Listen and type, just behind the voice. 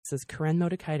This is Corinne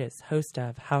Motakaitis, host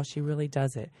of How She Really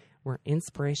Does It, where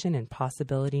inspiration and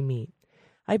possibility meet.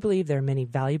 I believe there are many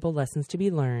valuable lessons to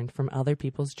be learned from other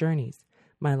people's journeys.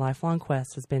 My lifelong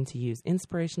quest has been to use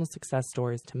inspirational success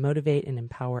stories to motivate and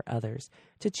empower others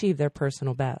to achieve their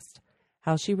personal best.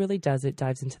 How She Really Does It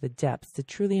dives into the depths to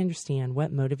truly understand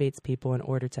what motivates people in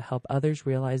order to help others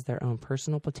realize their own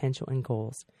personal potential and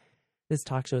goals. This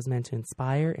talk show is meant to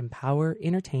inspire, empower,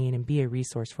 entertain, and be a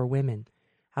resource for women.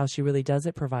 How She Really Does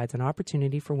It provides an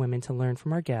opportunity for women to learn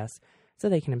from our guests so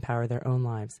they can empower their own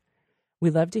lives. We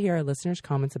love to hear our listeners'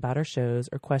 comments about our shows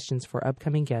or questions for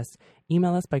upcoming guests.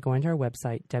 Email us by going to our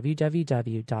website,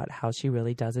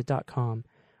 www.howshereallydoesit.com.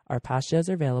 Our past shows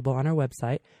are available on our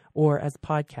website or as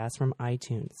podcasts from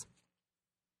iTunes.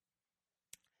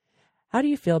 How do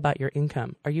you feel about your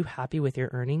income? Are you happy with your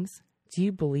earnings? Do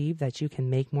you believe that you can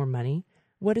make more money?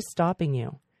 What is stopping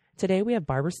you? Today we have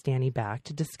Barbara Stanny back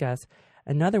to discuss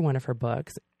another one of her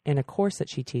books and a course that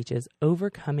she teaches,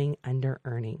 Overcoming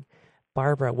Underearning.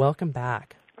 Barbara, welcome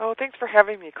back. Oh, thanks for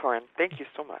having me, Corinne. Thank you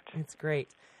so much. It's great.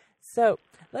 So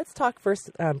let's talk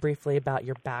first briefly about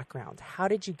your background. How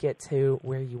did you get to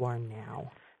where you are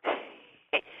now?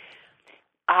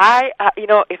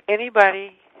 If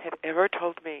anybody had ever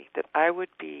told me that I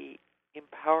would be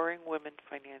empowering women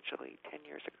financially 10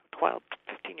 years ago, 12,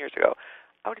 15 years ago,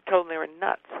 I would have told them they were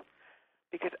nuts.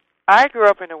 Because I grew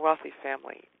up in a wealthy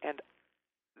family, and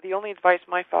the only advice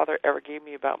my father ever gave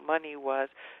me about money was,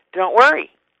 don't worry.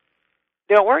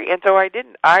 Don't worry. And so I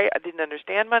didn't. I didn't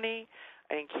understand money.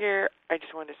 I didn't care. I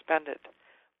just wanted to spend it.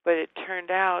 But it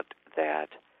turned out that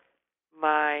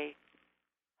my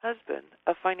husband,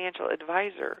 a financial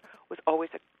advisor, was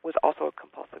also a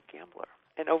compulsive gambler.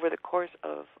 And over the course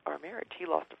of our marriage, he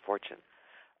lost a fortune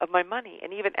of my money.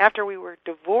 And even after we were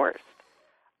divorced,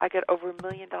 I got over $1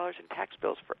 million in tax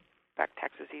bills for back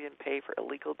taxes he didn't pay for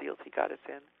illegal deals he got us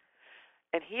in.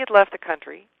 And he had left the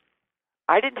country.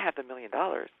 I didn't have the $1 million,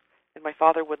 and my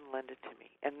father wouldn't lend it to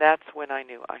me. And that's when I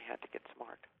knew I had to get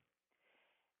smart.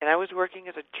 And I was working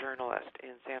as a journalist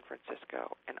in San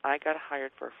Francisco, and I got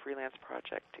hired for a freelance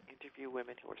project to interview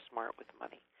women who were smart with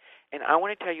money. And I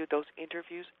want to tell you, those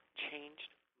interviews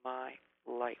changed my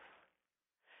life.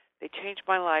 They changed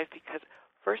my life because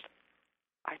first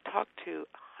I talked to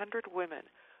 100 women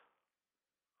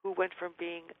who went from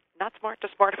being not smart to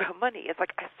smart about money. It's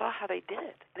like I saw how they did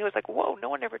it. And it was like, whoa, no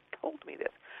one ever told me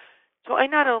this. So I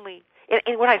not only,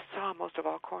 and what I saw most of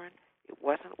all, Corinne, it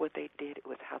wasn't what they did, it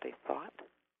was how they thought.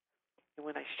 And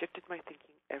when I shifted my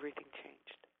thinking, everything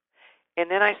changed. And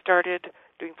then I started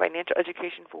doing financial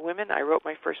education for women. I wrote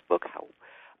my first book, How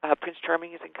Prince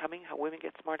Charming Isn't Coming, How Women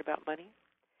Get Smart About Money.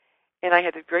 And I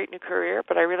had a great new career,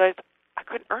 but I realized I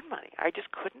couldn't earn money. I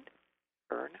just couldn't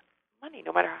earn money,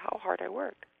 no matter how hard I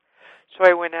worked. So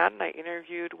I went out and I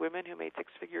interviewed women who made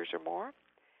 6 figures or more.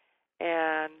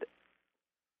 And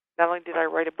not only did I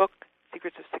write a book,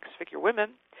 Secrets of Six-Figure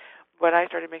Women, but I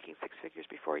started making 6 figures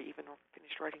before I even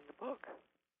finished writing the book.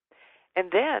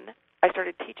 And then I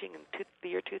started teaching in the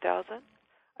year 2000.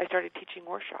 I started teaching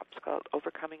workshops called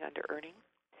Overcoming Underearning.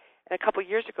 And a couple of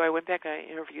years ago, I went back and I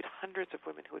interviewed hundreds of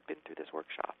women who had been through this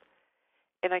workshop.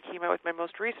 And I came out with my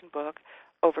most recent book,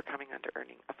 Overcoming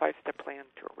Underearning, a 5-step plan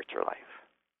to a richer life.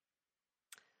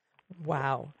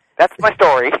 Wow. That's my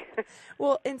story.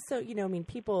 Well, and so,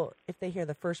 people, if they hear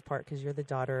the first part, because you're the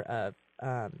daughter of...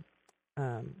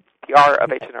 the R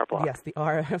of H&R Block. Yes, the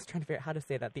R. I was trying to figure out how to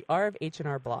say that. The R of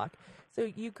H&R Block. So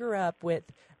you grew up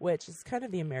with, which is kind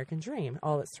of the American dream,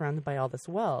 all it's surrounded by all this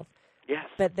wealth. Yes.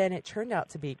 But then it turned out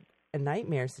to be a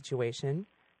nightmare situation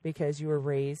because you were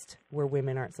raised where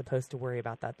women aren't supposed to worry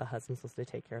about that. The husband's supposed to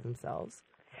take care of themselves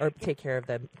or take care of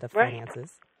the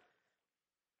finances.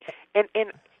 And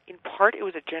in part, it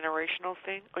was a generational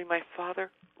thing. I mean, my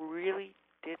father really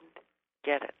didn't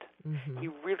get it. Mm-hmm. He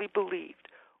really believed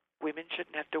women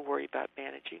shouldn't have to worry about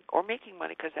managing or making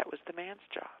money because that was the man's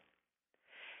job.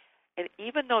 And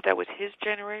even though that was his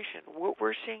generation, what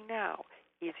we're seeing now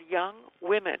is young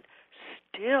women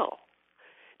still,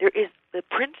 the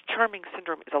Prince Charming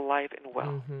syndrome is alive and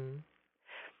well. Mm-hmm.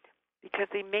 Because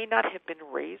they may not have been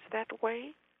raised that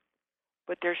way,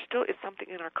 but there still is something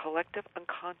in our collective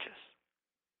unconscious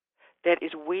that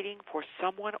is waiting for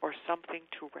someone or something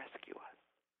to rescue us.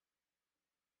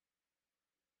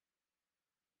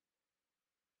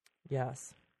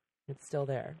 Yes, it's still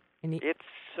there. It's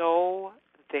so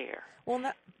there.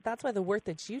 Well, that's why the work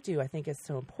that you do, I think, is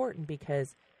so important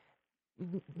because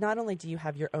not only do you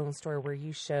have your own story where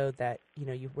you showed that,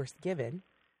 you were given,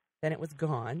 then it was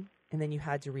gone, and then you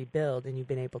had to rebuild, and you've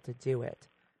been able to do it.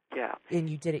 Yeah. And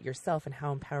you did it yourself, and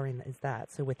how empowering is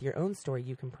that? So with your own story,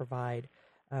 you can provide,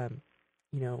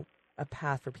 a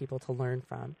path for people to learn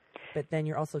from. But then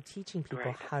you're also teaching people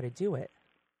Right. how to do it.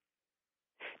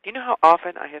 Do you know how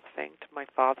often I have thanked my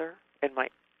father and my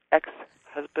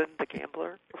ex-husband, the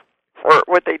gambler, for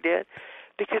what they did?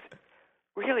 Because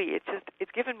really,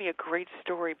 it's given me a great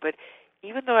story. But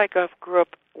even though I grew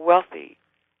up wealthy,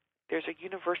 there's a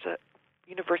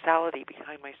universality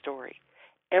behind my story.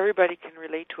 Everybody can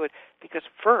relate to it because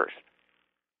first,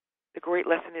 the great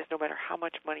lesson is no matter how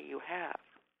much money you have,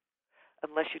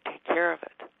 unless you take care of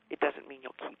it, it doesn't mean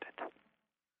you'll keep it.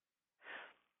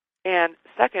 And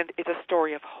second, it's a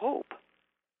story of hope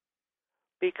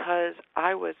because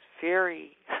I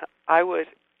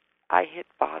hit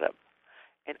bottom.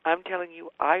 And I'm telling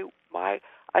you, I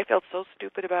felt so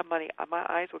stupid about money. My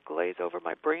eyes would glaze over,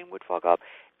 my brain would fog up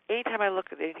anytime I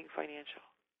looked at anything financial.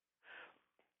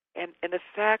 And the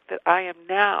fact that I am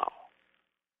now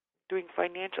doing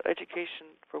financial education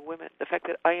for women, the fact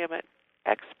that I am an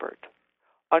expert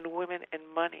on women and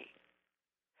money,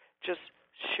 just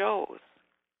shows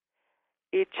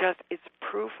it's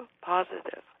proof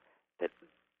positive that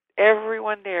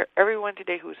everyone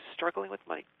today who is struggling with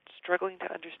money, struggling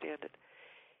to understand it,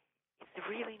 it's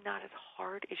really not as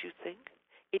hard as you think.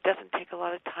 It doesn't take a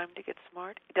lot of time to get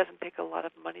smart. It doesn't take a lot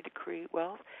of money to create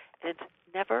wealth, and it's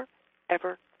never,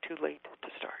 ever too late to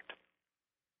start.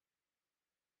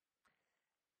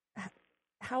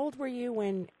 How old were you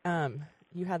when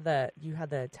you had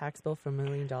the tax bill for $1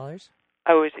 million?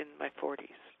 I was in my 40s.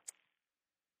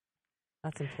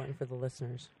 That's important for the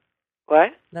listeners.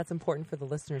 What? That's important for the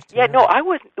listeners to Yeah, know. no, I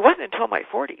wasn't. It wasn't until my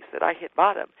 40s that I hit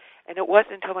bottom, and it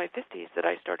wasn't until my 50s that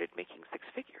I started making six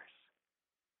figures.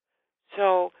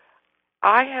 So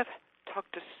I have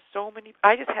talked to so many.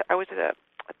 I was at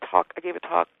a talk. I gave a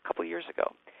talk a couple years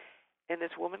ago, and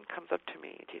this woman comes up to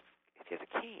me. She has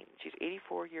a cane. She's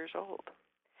 84 years old,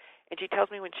 and she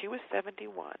tells me when she was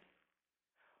 71,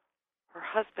 her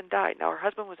husband died. Now her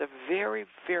husband was a very,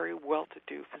 very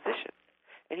well-to-do physician,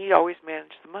 and he'd always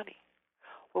managed the money.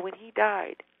 Well, when he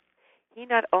died, he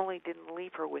not only didn't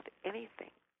leave her with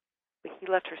anything, but he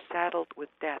left her saddled with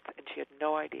debt, and she had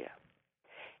no idea.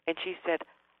 And she said,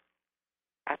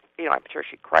 I'm sure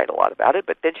she cried a lot about it,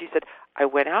 but then she said, I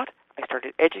went out, I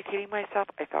started educating myself,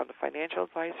 I found a financial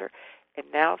advisor, and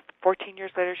now 13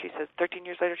 years later, she said,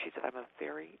 I'm a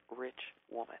very rich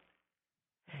woman.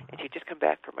 And she'd just come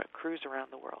back from a cruise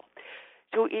around the world.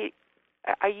 So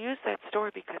I use that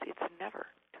story because it's never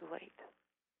too late.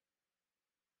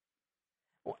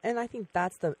 Well, and I think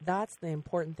that's the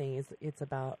important thing is it's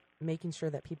about making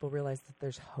sure that people realize that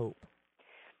there's hope.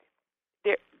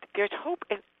 There's hope,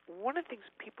 and one of the things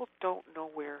people don't know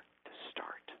where to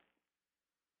start.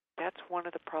 That's one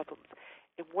of the problems.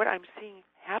 And what I'm seeing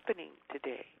happening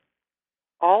today,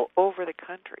 all over the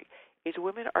country, is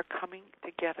women are coming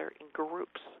together in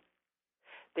groups.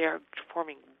 They are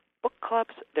forming book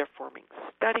clubs. They're forming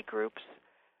study groups.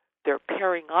 They're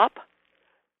pairing up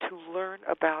to learn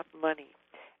about money.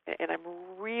 And I'm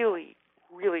really,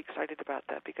 really excited about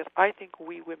that because I think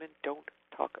we women don't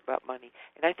talk about money.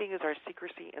 And I think it's our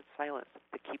secrecy and silence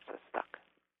that keeps us stuck.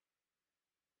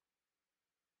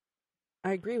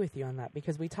 I agree with you on that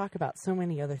because we talk about so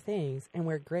many other things and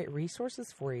we're great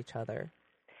resources for each other.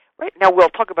 Right. Now, we'll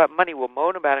talk about money. We'll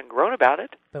moan about it and groan about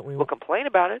it. But we'll complain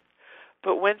about it.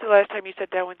 But when's the last time you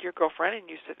sat down with your girlfriend and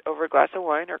you sat over a glass of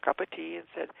wine or a cup of tea and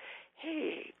said,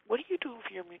 hey, what are you doing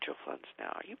for your mutual funds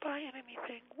now? Are you buying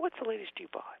anything? What's the latest you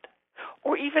bought?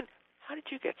 Or even, how did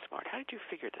you get smart? How did you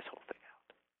figure this whole thing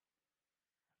out?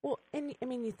 Well, and I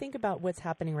mean, you think about what's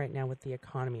happening right now with the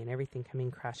economy and everything coming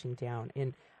crashing down.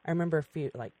 And I remember 3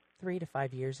 to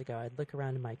 5 years ago, I'd look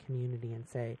around in my community and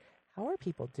say, how are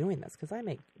people doing this? Because I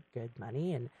make good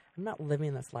money and I'm not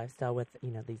living this lifestyle with,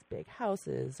 these big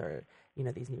houses or,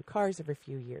 these new cars every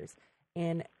few years.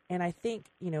 And I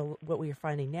think, what we are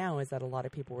finding now is that a lot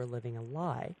of people were living a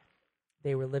lie.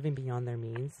 They were living beyond their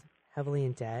means, heavily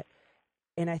in debt.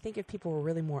 And I think if people were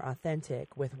really more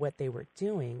authentic with what they were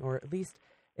doing, or at least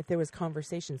if there was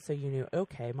conversation, so you knew,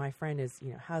 okay, my friend is,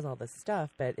 has all this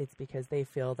stuff, but it's because they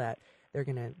feel that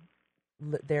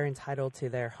they're entitled to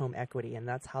their home equity, and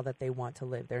that's how that they want to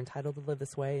live. They're entitled to live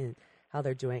this way, and how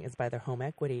they're doing is by their home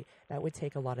equity. That would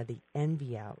take a lot of the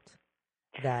envy out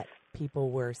that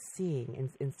people were seeing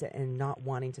and not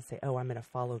wanting to say, oh, I'm going to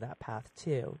follow that path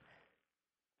too.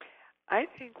 I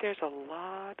think there's a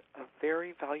lot of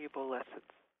very valuable lessons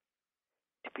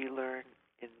to be learned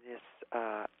in this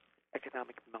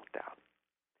economic meltdown.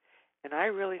 And I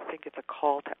really think it's a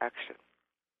call to action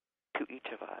to each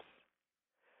of us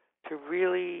to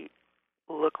really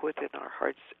look within our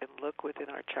hearts and look within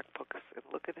our checkbooks and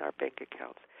look in our bank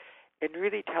accounts and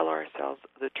really tell ourselves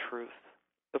the truth.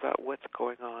 about what's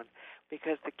going on,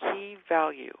 because the key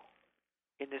value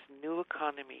in this new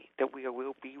economy that we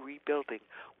will be rebuilding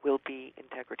will be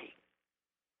integrity,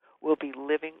 will be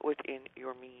living within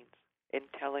your means and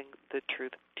telling the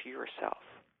truth to yourself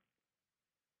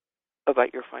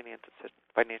about your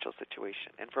financial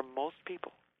situation. And for most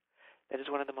people, that is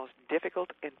one of the most difficult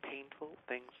and painful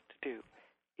things to do,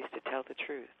 is to tell the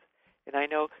truth. And I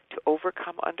know to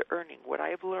overcome under-earning, what I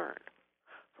have learned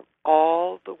from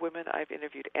all the women I've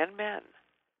interviewed, and men,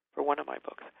 for one of my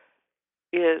books,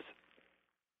 is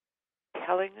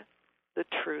telling the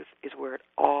truth is where it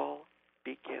all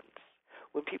begins.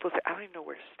 When people say, I don't even know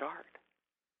where to start,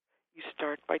 you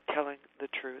start by telling the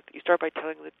truth. You start by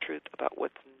telling the truth about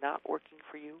what's not working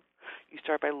for you. You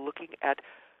start by looking at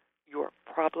your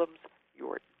problems,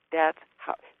 your debts.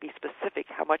 Be specific.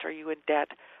 How much are you in debt?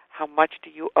 How much do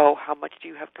you owe? How much do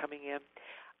you have coming in?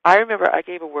 I remember I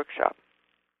gave a workshop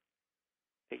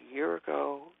a year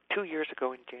ago, 2 years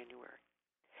ago in January.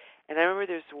 And I remember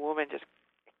there's a woman just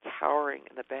cowering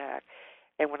in the back.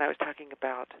 And when I was talking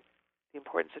about the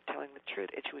importance of telling the truth,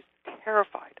 and she was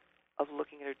terrified of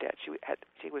looking at her debt. She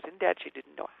was in debt. She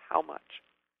didn't know how much.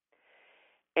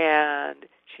 And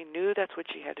she knew that's what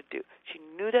she had to do. She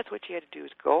knew that's what she had to do,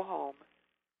 is go home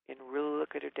and really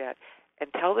look at her debt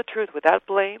and tell the truth without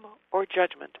blame or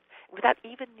judgment, without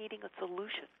even needing a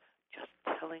solution, just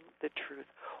telling the truth.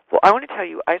 Well, I want to tell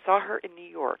you, I saw her in New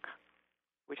York,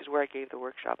 which is where I gave the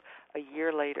workshop, a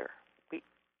year later.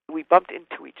 We bumped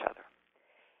into each other.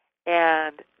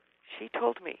 And she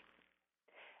told me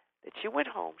that she went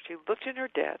home, she looked in her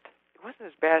debt. It wasn't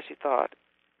as bad as she thought.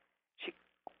 She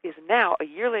is now, a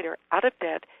year later, out of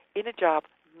debt, in a job,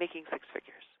 making six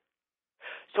figures.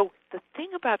 So the thing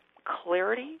about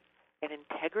clarity and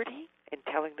integrity and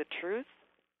telling the truth,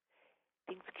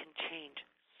 things can change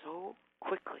so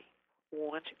quickly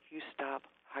once you stop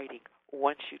hiding,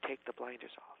 once you take the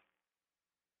blinders off.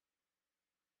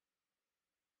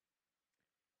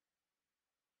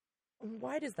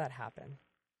 Why does that happen?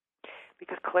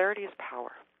 Because clarity is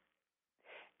power.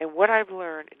 And what I've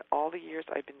learned in all the years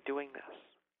I've been doing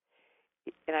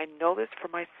this, and I know this for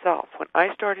myself, when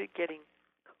I started getting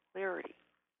clarity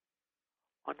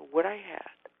on what I had,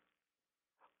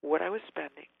 what I was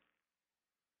spending,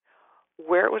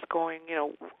 where it was going,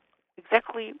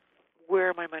 exactly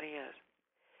where my money is,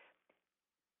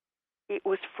 it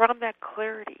was from that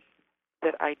clarity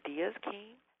that ideas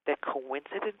came, that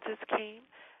coincidences came,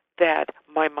 that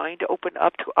my mind opened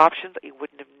up to options I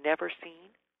wouldn't have never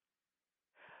seen.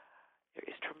 There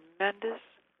is tremendous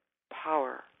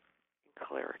power in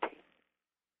clarity.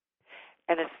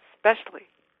 And especially,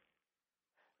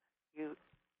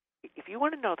 if you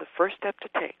want to know the first step to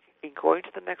take in going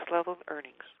to the next level of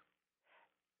earnings,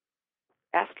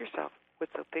 ask yourself,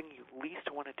 what's the thing you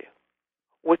least want to do?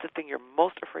 What's the thing you're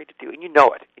most afraid to do? And you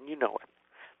know it. And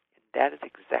that is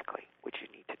exactly what you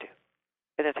need to do.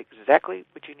 And that's exactly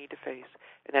what you need to face.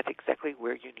 And that's exactly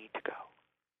where you need to go.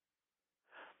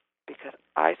 Because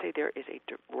I say there is a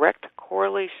direct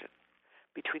correlation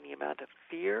between the amount of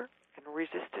fear and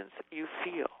resistance you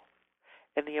feel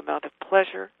and the amount of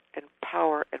pleasure and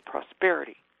power and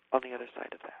prosperity on the other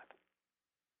side of that.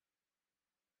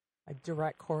 A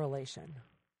direct correlation.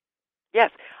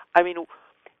 Yes. I mean,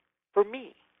 for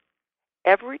me,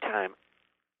 every time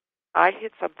I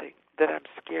hit something that I'm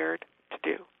scared to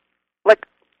do, like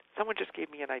someone just gave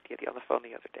me an idea on the phone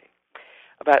the other day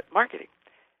about marketing.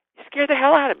 It scared the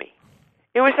hell out of me.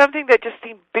 It was something that just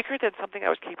seemed bigger than something I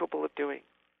was capable of doing.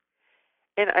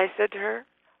 And I said to her,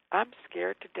 I'm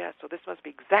scared to death, so this must be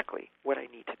exactly what I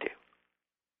need to do.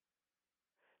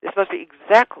 This must be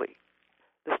exactly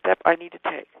the step I need to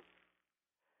take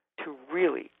to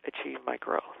really achieve my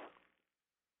growth.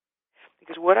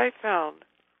 Because what I found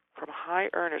from high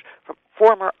earners, from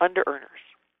former under-earners,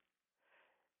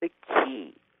 the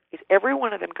key is every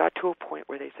one of them got to a point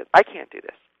where they said, I can't do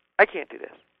this. I can't do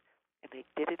this. And they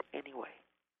did it anyway.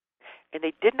 And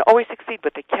they didn't always succeed,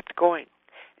 but they kept going.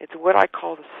 It's what I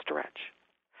call the stretch.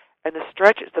 And the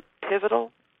stretch is the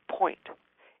pivotal point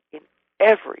in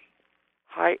every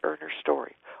high earner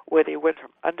story where they went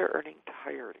from under-earning to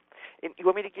high earning. And you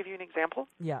want me to give you an example?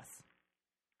 Yes.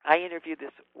 I interviewed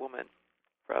this woman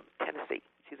from Tennessee.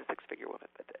 She's a six-figure woman,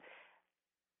 but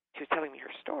she was telling me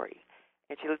her story.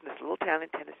 And she lived in this little town in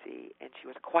Tennessee, and she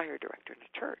was a choir director in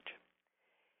a church.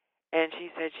 And she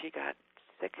said she got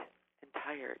sick and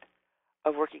tired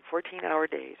of working 14-hour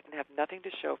days and have nothing to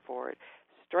show for it,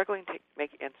 struggling to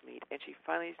make ends meet. And she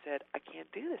finally said, I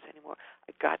can't do this anymore.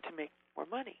 I got to make more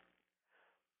money.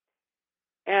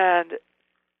 And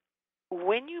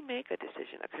when you make a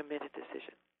decision, a committed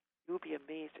decision, You will be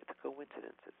amazed at the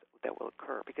coincidences that will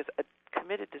occur, because a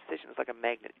committed decision is like a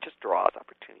magnet. It just draws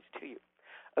opportunities to you.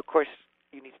 Of course,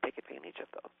 you need to take advantage of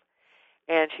those.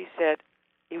 And she said,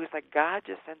 it was like God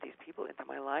just sent these people into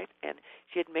my life, and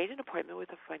she had made an appointment with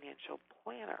a financial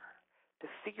planner to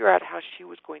figure out how she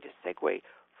was going to segue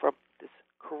from this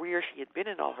career she had been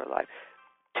in all her life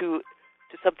to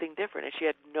something different, and she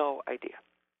had no idea.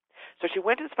 So she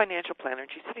went to this financial planner,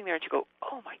 and she's sitting there, and she goes,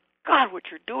 oh, my God, what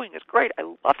you're doing is great. I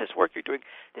love this work you're doing.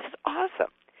 This is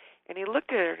awesome. And he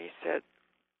looked at her, and he said,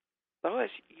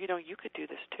 Lois, you could do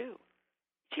this too.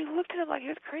 She looked at him like he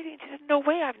was crazy, and she said, no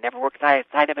way, I've never worked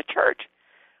outside of a church.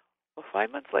 Well,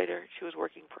 5 months later, she was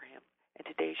working for him, and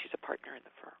today she's a partner in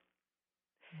the firm.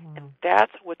 Wow. And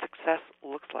that's what success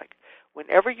looks like.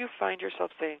 Whenever you find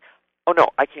yourself saying, oh, no,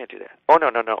 I can't do that. Oh,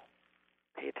 no,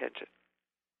 pay attention.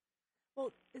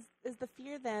 Well, is the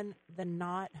fear then the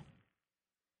not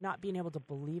being able to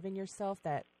believe in yourself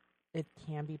that it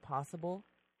can be possible?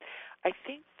 I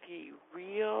think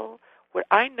what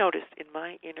I noticed in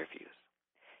my interviews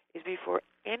is before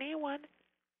anyone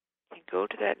can go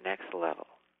to that next level,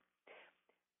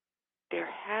 there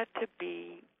had to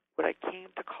be what I came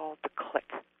to call the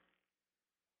click.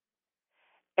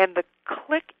 And the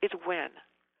click is when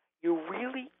you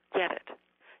really get it.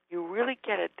 You really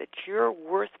get it that you're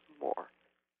worth more,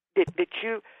 that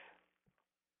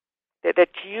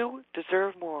you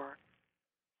deserve more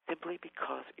simply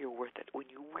because you're worth it. When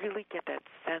you really get that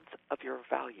sense of your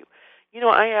value.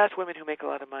 I ask women who make a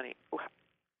lot of money,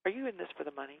 are you in this for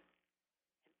the money?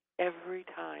 Every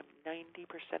time,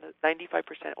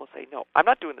 95% will say, no, I'm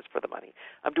not doing this for the money.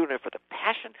 I'm doing it for the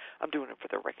passion. I'm doing it for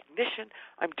the recognition.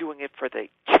 I'm doing it for the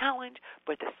challenge.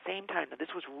 But at the same time, now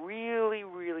this was really,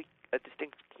 really a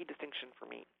key distinction for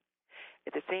me.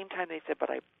 At the same time, they said,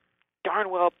 but I darn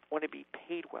well want to be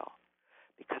paid well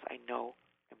because I know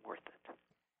I'm worth it.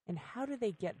 And how do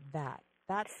they get that?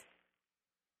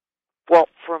 Well,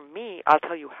 for me, I'll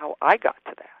tell you how I got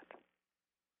to that.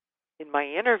 In my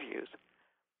interviews,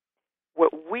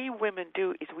 what we women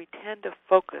do is we tend to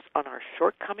focus on our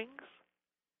shortcomings.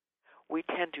 We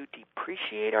tend to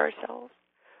depreciate ourselves.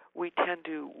 We tend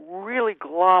to really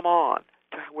glom on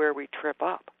to where we trip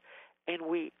up. And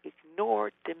we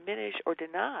ignore, diminish, or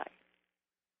deny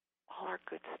all our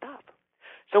good stuff.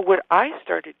 So what I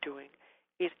started doing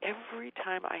is every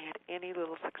time I had any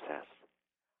little success,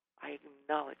 I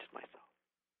acknowledged myself.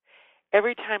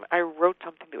 Every time I wrote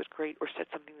something that was great or said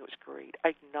something that was great, I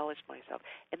acknowledged myself.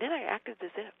 And then I acted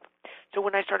as if. So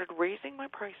when I started raising my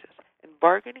prices and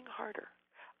bargaining harder,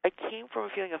 I came from a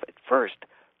feeling of, at first,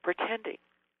 pretending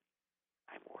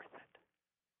I'm worth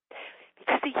it.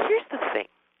 Because, see, here's the thing.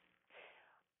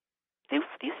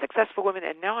 These successful women,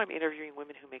 and now I'm interviewing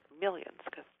women who make millions,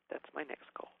 because that's my next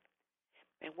goal.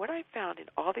 And what I found in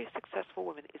all these successful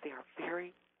women is they are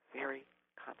very, very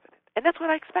confident. And that's what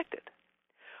I expected.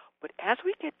 But as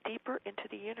we get deeper into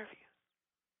the interview,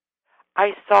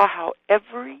 I saw how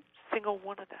every single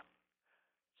one of them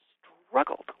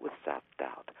struggled with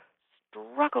self-doubt,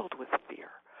 struggled with fear,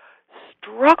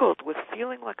 struggled with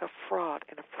feeling like a fraud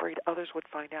and afraid others would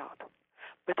find out.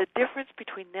 But the difference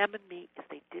between them and me is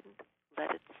they didn't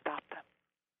let it stop them.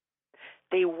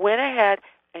 They went ahead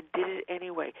and did it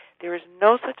anyway. There is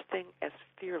no such thing as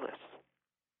fearless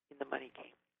in the money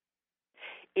game.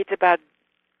 It's about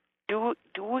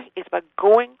it's about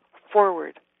going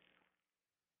forward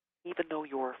even though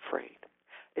you're afraid.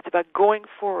 It's about going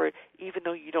forward even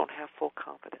though you don't have full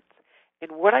confidence.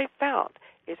 And what I found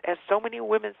is, as so many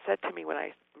women said to me when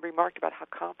I remarked about how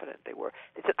confident they were,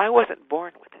 they said, I wasn't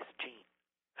born with this gene.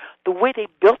 The way they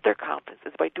built their confidence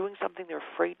is by doing something they're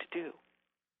afraid to do.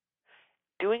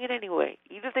 Doing it anyway,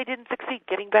 even if they didn't succeed,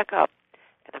 getting back up,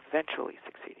 and eventually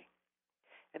succeeding.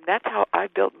 And that's how I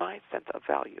built my sense of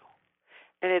value.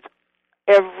 And it's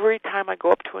every time I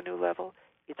go up to a new level,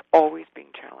 it's always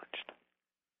being challenged.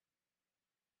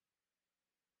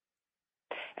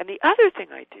 And the other thing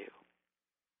I do,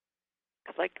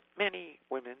 because like many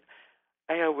women,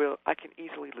 I can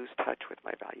easily lose touch with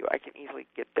my value. I can easily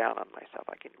get down on myself.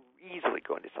 I can easily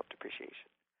go into self-depreciation.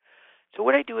 So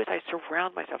what I do is I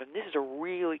surround myself, and this is a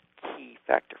really key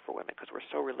factor for women because we're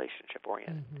so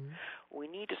relationship-oriented. Mm-hmm. We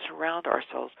need to surround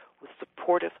ourselves with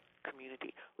supportive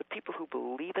community, with people who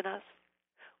believe in us,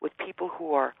 with people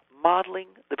who are modeling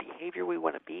the behavior we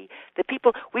want to be.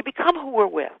 We become who we're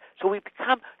with. So we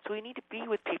need to be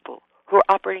with people who are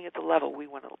operating at the level we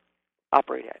want to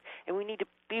operate at. And we need to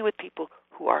be with people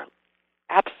who are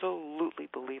absolutely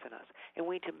believe in us. And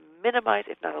we need to minimize,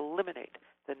 if not eliminate,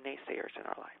 the naysayers in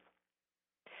our life.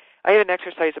 I have an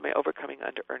exercise in my Overcoming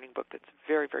Underearning book that's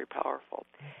very, very powerful.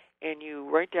 And you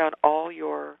write down all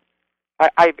your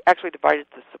I actually divided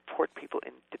the support people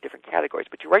into different categories,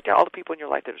 but you write down all the people in your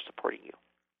life that are supporting you,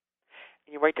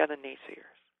 and you write down the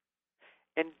naysayers.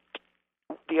 And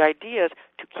the idea is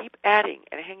to keep adding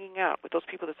and hanging out with those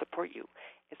people that support you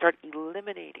and start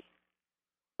eliminating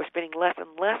or spending less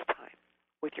and less time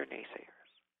with your naysayers.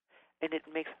 And it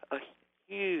makes a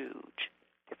huge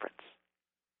difference.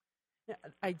 Yeah,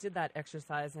 I did that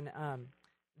exercise in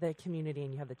the community,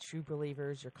 and you have the true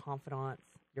believers, your confidants,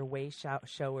 your way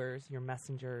showers, your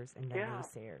messengers, and the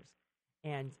naysayers,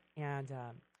 and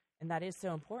that is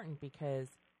so important because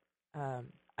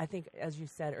I think, as you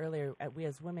said earlier, we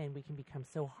as women, we can become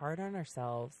so hard on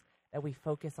ourselves that we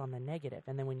focus on the negative,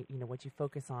 and then when you know what you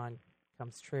focus on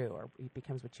comes true, or it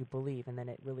becomes what you believe, and then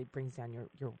it really brings down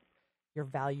your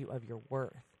value of your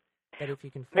worth. That if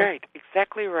you can right,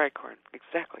 exactly right, Corin,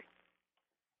 exactly.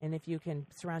 And if you can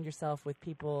surround yourself with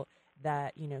people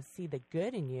that, see the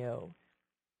good in you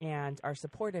and are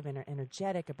supportive and are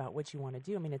energetic about what you want to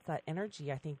do. I mean, it's that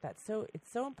energy. I think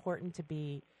it's so important to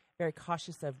be very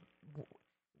cautious of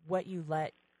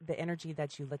the energy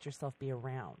that you let yourself be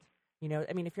around.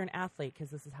 I mean, if you're an athlete, because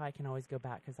this is how I can always go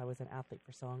back, because I was an athlete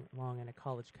for so long and a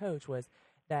college coach, was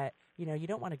that, you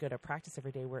don't want to go to practice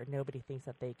every day where nobody thinks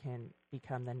that they can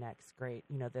become the next great,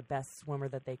 the best swimmer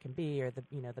that they can be, or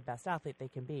the best athlete they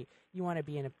can be. You want to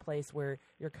be in a place where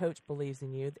your coach believes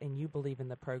in you and you believe in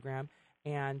the program,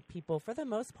 and people, for the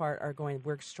most part,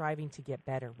 we're striving to get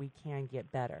better. We can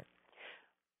get better.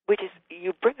 Which is,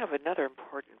 you bring up another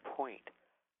important point.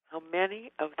 How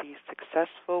many of these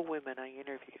successful women I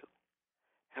interview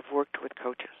have worked with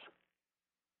coaches?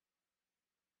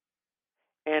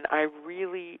 And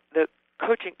the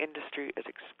coaching industry is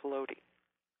exploding.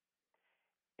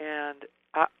 And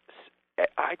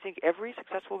I think every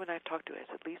successful woman I've talked to has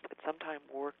at least at some time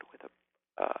worked with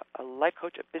a life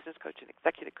coach, a business coach, an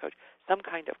executive coach, some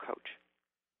kind of coach.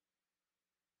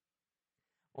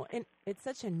 Well, and it's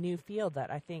such a new field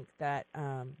that I think that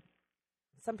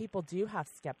some people do have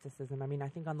skepticism. I mean, I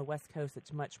think on the West Coast,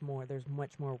 there's much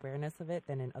more awareness of it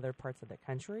than in other parts of the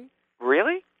country.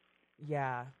 Really?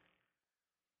 Yeah.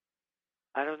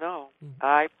 I don't know. Mm-hmm.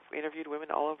 I've interviewed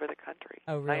women all over the country.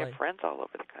 Oh, really? I have friends all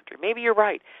over the country. Maybe you're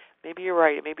right. Maybe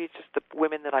it's just the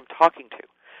women that I'm talking to.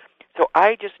 So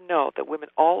I just know that women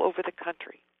all over the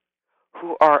country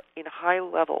who are in high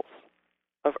levels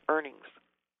of earnings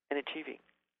and achieving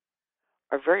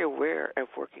are very aware of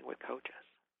working with coaches.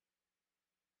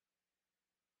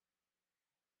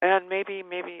 And maybe,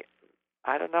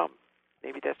 I don't know,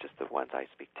 maybe that's just the ones I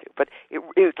speak to. But it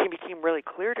became really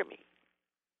clear to me.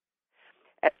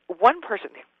 One person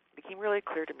became really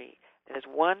clear to me that, as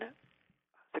one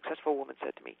successful woman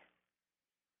said to me,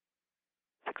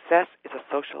 success is a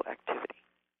social activity.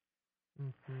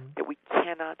 Mm-hmm. That we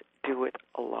cannot do it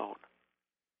alone.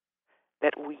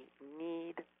 That we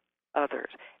need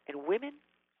others. And women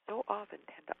so often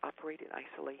tend to operate in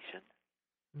isolation.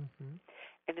 Mm-hmm.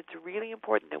 And it's really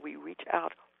important that we reach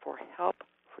out for help,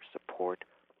 for support,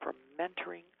 for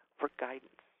mentoring, for guidance.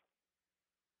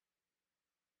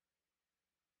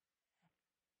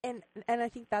 And I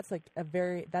think that's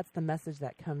that's the message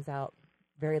that comes out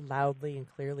very loudly and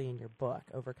clearly in your book,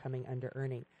 Overcoming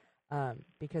Underearning.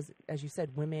 Because, as you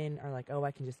said, women are like, oh, I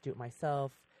can just do it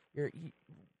myself.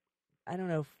 I don't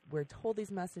know if we're told these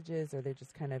messages, or they're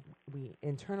just kind of, we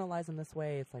internalize them this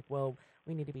way. It's like, well,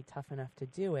 we need to be tough enough to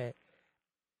do it.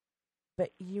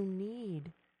 But you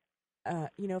need,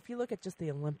 if you look at just the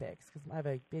Olympics, because I have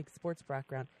a big sports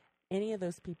background, any of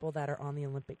those people that are on the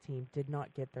Olympic team did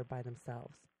not get there by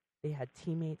themselves. They had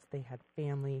teammates, they had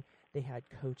family, they had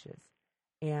coaches.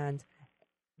 And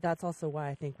that's also why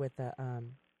I think with the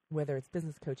whether it's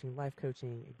business coaching, life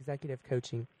coaching, executive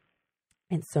coaching,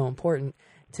 it's so important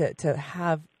to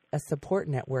have a support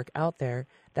network out there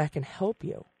that can help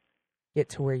you get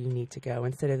to where you need to go,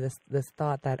 instead of this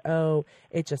thought that, oh,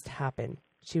 it just happened.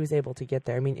 She was able to get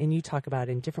there. I mean, and you talk about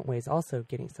it in different ways also,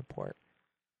 getting support.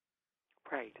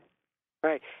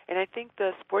 Right. And I think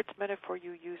the sports metaphor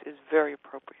you use is very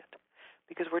appropriate,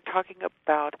 because we're talking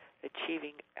about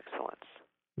achieving excellence.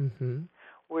 Mm-hmm.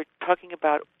 We're talking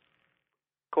about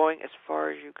going as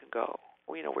far as you can go.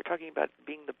 We're talking about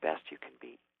being the best you can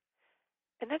be.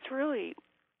 And that's really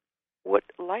what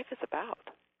life is about.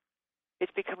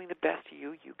 It's becoming the best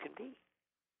you can be.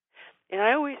 And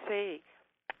I always say,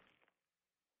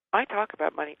 I talk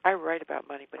about money, I write about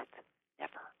money, but it's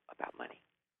never about money.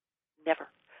 Never.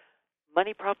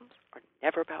 Money problems are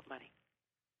never about money.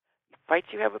 The fights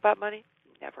you have about money,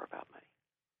 never about money.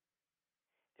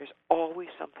 There's always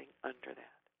something under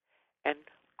that. And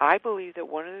I believe that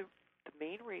one of the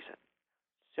main reasons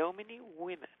so many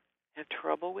women have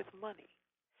trouble with money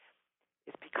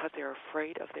is because they're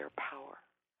afraid of their power.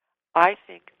 I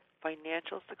think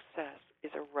financial success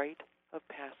is a rite of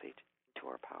passage into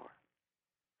our power.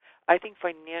 I think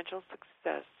financial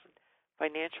success,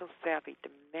 financial savvy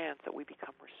demands that we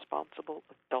become responsible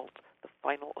adults, the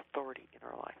final authority in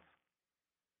our life.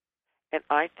 And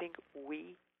I think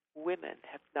we women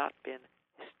have not been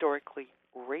historically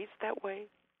raised that way.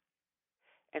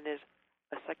 And as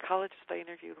a psychologist I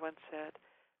interviewed once said,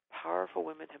 powerful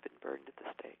women have been burned at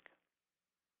the stake.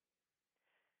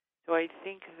 So I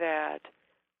think that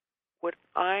what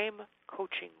I'm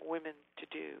coaching women to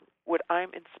do, what I'm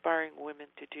inspiring women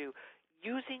to do,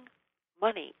 using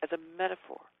money as a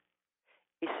metaphor,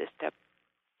 is to step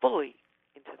fully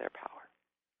into their power.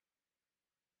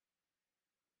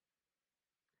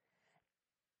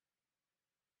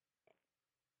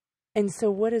 And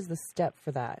so what is the step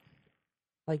for that?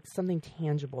 Like something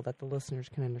tangible that the listeners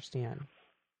can understand.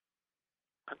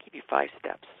 I'll give you 5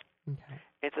 steps. Okay.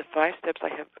 It's the 5 steps I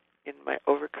have in my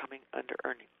Overcoming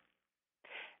Underearning.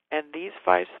 And these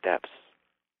 5 steps,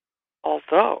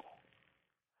 although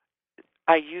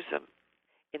I use them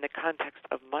in the context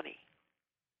of money,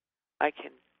 I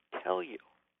can tell you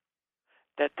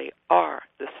that they are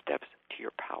the steps to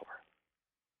your power.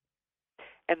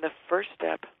 And the first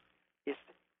step is,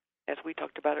 as we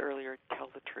talked about earlier, tell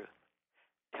the truth.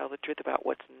 Tell the truth about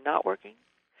what's not working.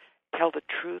 Tell the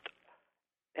truth.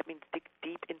 That means dig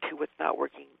deep into what's not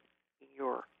working in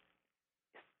your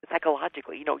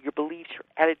psychologically, your beliefs, your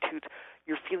attitudes,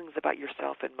 your feelings about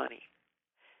yourself and money.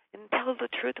 And tell the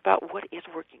truth about what is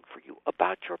working for you,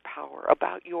 about your power,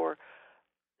 about your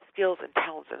skills and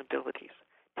talents and abilities.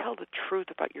 Tell the truth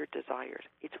about your desires.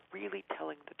 It's really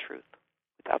telling the truth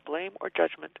without blame or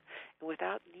judgment and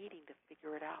without needing to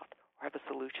figure it out or have a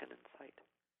solution in sight.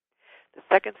 The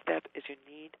second step is you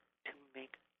need to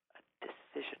make a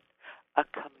decision, a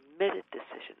committed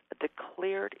decision, a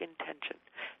declared intention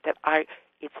that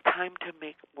it's time to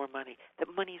make more money, that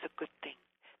money is a good thing,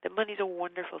 that money is a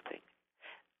wonderful thing,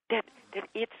 that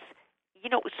it's,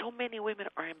 so many women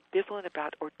are ambivalent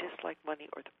about or dislike money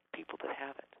or the people that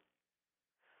have it.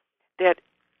 That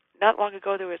not long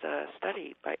ago there was a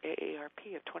study by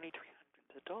AARP of 2,300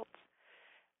 adults.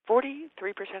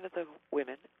 43% of the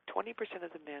women, 20%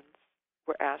 of the men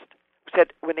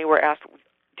said when they were asked,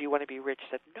 do you want to be rich,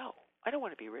 said, no, I don't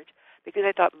want to be rich because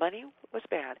I thought money was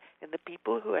bad and the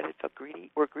people who had it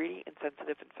were greedy,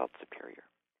 insensitive, and felt superior.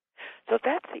 So if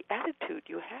that's the attitude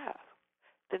you have,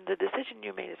 then the decision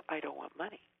you made is, I don't want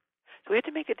money. So we have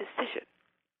to make a decision.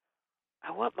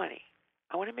 I want money.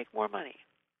 I want to make more money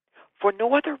for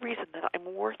no other reason than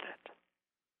I'm worth it.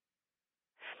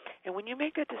 And when you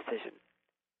make a decision,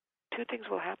 2 things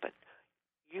will happen.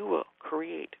 You will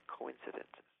create coincidences.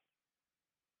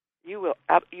 You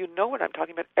know what I'm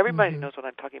talking about. Everybody knows what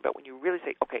I'm talking about. When you really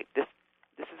say, okay, this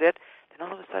is it, then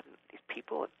all of a sudden these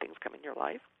people and things come in your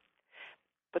life.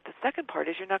 But the second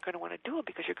part is you're not going to want to do it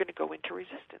because you're going to go into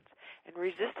resistance. And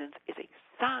resistance is a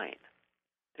sign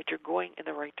that you're going in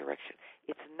the right direction.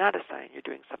 It's not a sign you're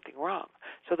doing something wrong.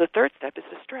 So the third step is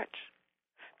to stretch.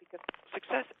 Because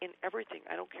success in everything,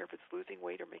 I don't care if it's losing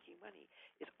weight or making money,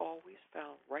 is always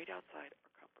found right outside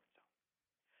our comfort zone.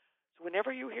 So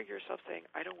whenever you hear yourself saying,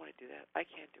 I don't want to do that, I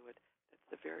can't do it, that's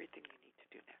the very thing you need to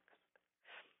do next.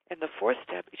 And the fourth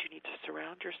step is you need to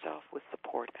surround yourself with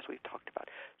support, as we've talked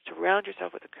about. Surround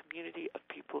yourself with a community of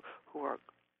people who are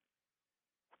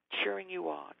cheering you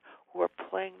on, who are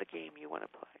playing the game you want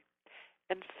to play.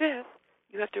 And fifth,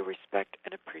 you have to respect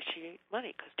and appreciate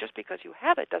money, because just because you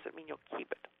have it doesn't mean you'll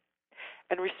keep it.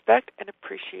 And respect and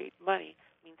appreciate money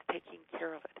means taking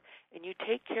care of it. And you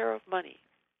take care of money.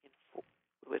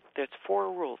 There's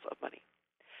 4 rules of money.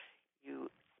 You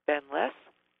spend less,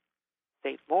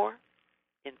 save more,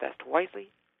 invest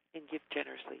wisely, and give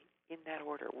generously. In that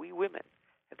order, we women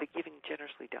have the giving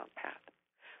generously down pat.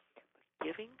 But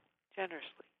giving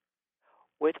generously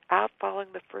without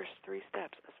following the first 3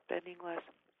 steps of spending less,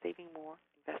 saving more,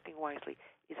 investing wisely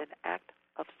is an act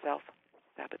of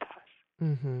self-sabotage.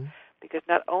 Mm-hmm. Because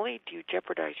not only do you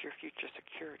jeopardize your future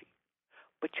security,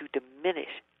 but you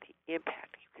diminish the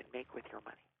impact you can make with your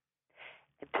money.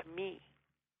 And to me,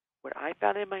 what I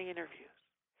found in my interviews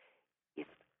is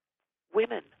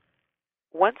women,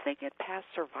 once they get past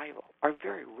survival, are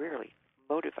very rarely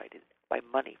motivated by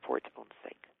money for its own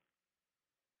sake.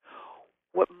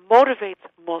 What motivates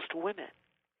most women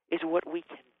is what we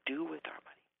can do with our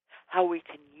money, how we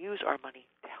can use our money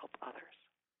to help others.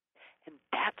 And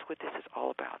that's what this is all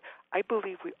about. I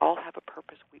believe we all have a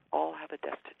purpose. We all have a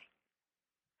destiny.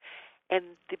 And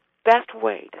the best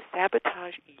way to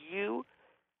sabotage you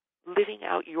living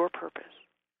out your purpose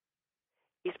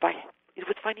is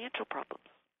with financial problems.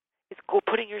 It's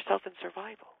putting yourself in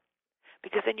survival,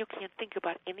 because then you can't think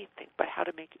about anything but how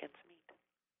to make ends meet.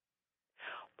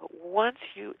 But once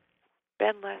you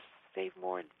spend less, save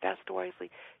more, invest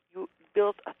wisely, you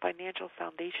build a financial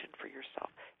foundation for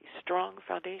yourself, a strong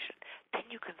foundation. Then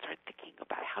you can start thinking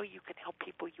about how you can help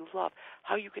people you love,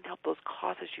 how you can help those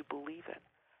causes you believe in.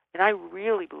 And I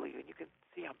really believe, and you can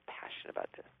see I'm passionate about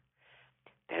this,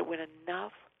 that when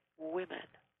enough women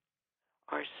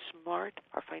are smart,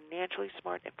 are financially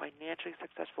smart and financially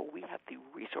successful, we have the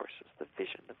resources, the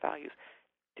vision, the values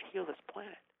to heal this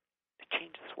planet, to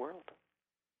change this world.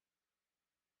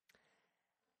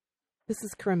 This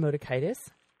is Corinne Motakaitis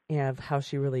of How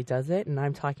She Really Does It, and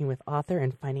I'm talking with author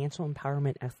and financial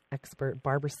empowerment expert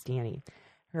Barbara Stanny.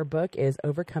 Her book is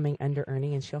Overcoming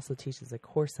Underearning, and she also teaches a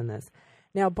course in this.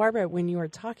 Now, Barbara, when you were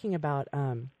talking about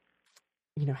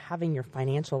having your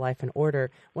financial life in order,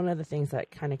 one of the things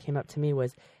that kind of came up to me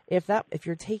was if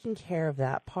you're taking care of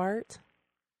that part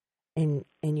and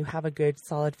you have a good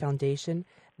solid foundation,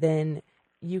 then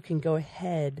you can go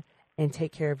ahead and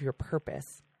take care of your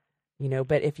purpose.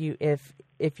 But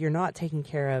if you're not taking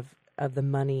care of the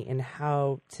money and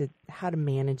how to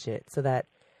manage it so that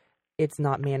it's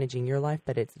not managing your life,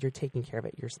 but you're taking care of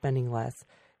it, you're spending less,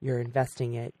 you're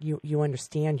investing it, you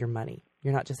understand your money.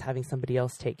 You're not just having somebody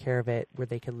else take care of it where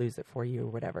they could lose it for you or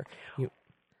whatever.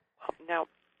 Now,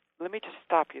 let me just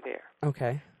stop you there.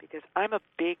 Okay. Because I'm a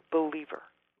big believer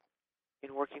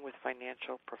in working with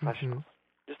financial professionals.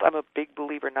 Mm-hmm. I'm a big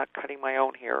believer not cutting my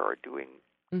own hair or doing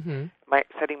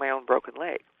setting my own broken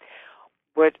leg.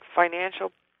 But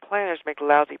financial planners make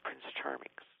lousy Prince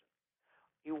Charmings.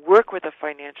 You work with a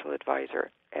financial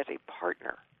advisor as a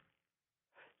partner,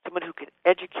 someone who can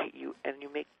educate you, and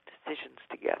you make decisions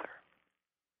together.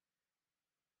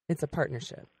 It's a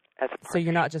partnership. So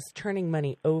you're not just turning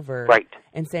money over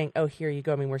and saying, oh, here you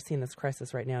go. I mean, we're seeing this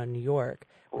crisis right now in New York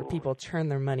where people turn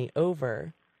their money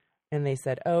over and they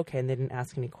said, oh, okay, and they didn't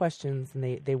ask any questions and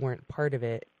they weren't part of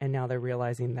it, and now they're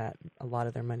realizing that a lot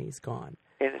of their money's gone.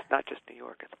 And it's not just New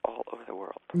York. It's all over the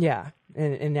world. Yeah,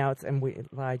 and now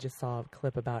I just saw a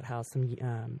clip about how some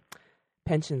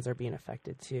pensions are being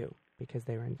affected, too, because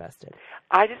they were invested.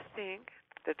 I just think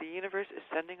that the universe is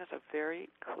sending us a very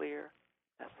clear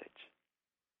message.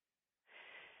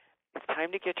 It's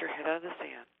time to get your head out of the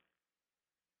sand,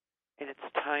 and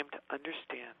it's time to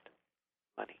understand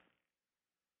money.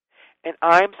 And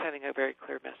I'm sending a very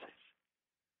clear message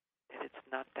that it's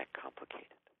not that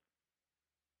complicated,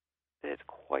 that it's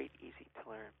quite easy to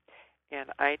learn.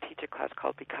 And I teach a class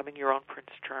called Becoming Your Own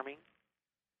Prince Charming.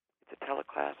 It's a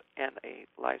teleclass and a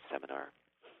live seminar.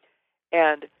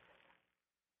 And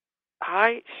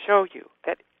I show you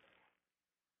that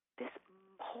this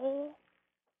whole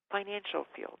financial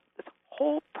field, this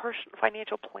whole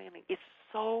financial planning is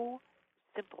so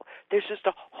simple. There's just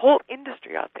a whole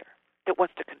industry out there that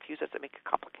wants to confuse us and make it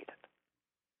complicated.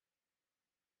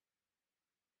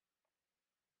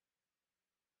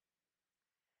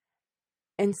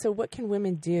 And so what can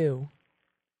women do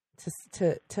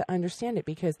to understand it?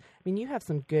 Because, I mean, you have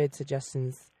some good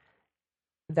suggestions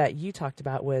that you talked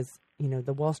about was,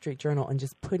 the Wall Street Journal and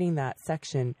just putting that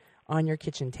section on your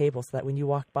kitchen table so that when you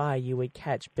walk by, you would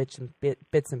catch bits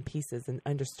and pieces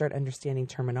and start understanding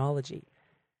terminology.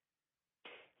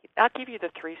 I'll give you the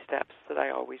 3 steps that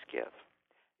I always give.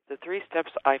 The 3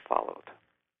 steps I followed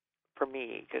for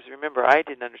me, because remember, I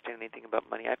didn't understand anything about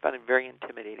money. I found it very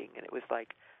intimidating, and it was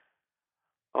like,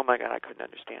 oh my God, I couldn't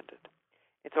understand it.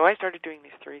 And so I started doing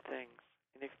these 3 things.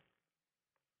 And if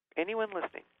anyone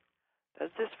listening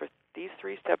does these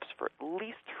 3 steps for at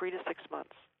least 3 to 6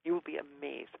 months, you will be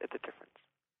amazed at the difference.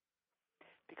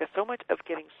 Because so much of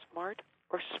getting smart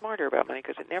or smarter about money,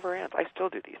 because it never ends, I still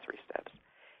do these 3 steps.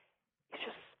 It's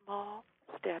just small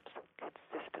steps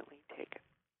consistently taken.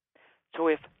 So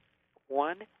if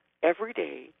every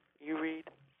day you read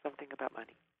something about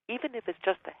money, even if it's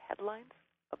just the headlines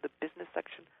of the business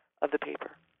section of the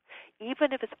paper,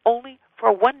 even if it's only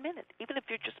for 1 minute, even if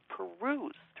you just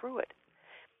peruse through it,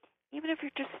 even if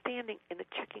you're just standing in the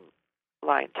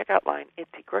checkout line at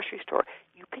the grocery store,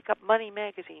 you pick up Money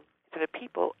Magazine instead of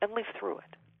People and leaf through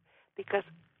it. Because,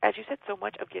 as you said, so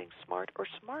much of getting smart or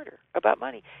smarter about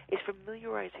money is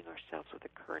familiarizing ourselves with the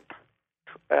current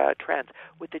trends,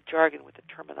 with the jargon, with the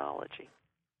terminology.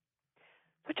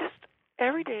 So just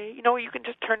every day, you can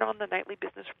just turn on the nightly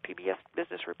PBS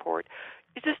business report.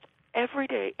 You just every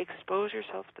day expose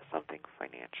yourself to something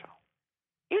financial.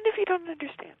 Even if you don't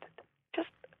understand it, just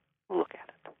look at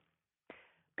it.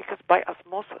 Because by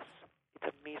osmosis,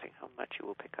 it's amazing how much you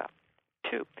will pick up.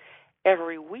 2,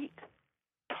 every week,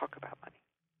 talk about money.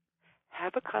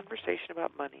 Have a conversation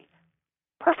about money,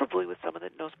 preferably with someone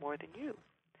that knows more than you.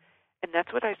 And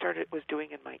that's what I was doing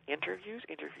in my interviews,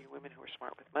 interviewing women who were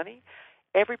smart with money.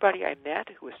 Everybody I met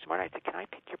who was smart, I said, can I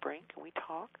pick your brain? Can we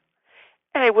talk?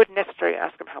 And I wouldn't necessarily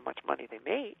ask them how much money they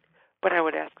made, but I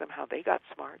would ask them how they got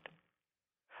smart.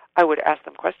 I would ask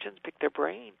them questions, pick their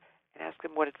brain, and ask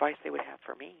them what advice they would have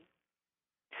for me.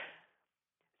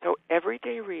 So every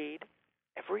day read,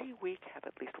 every week have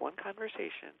at least one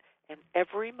conversation, and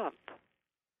every month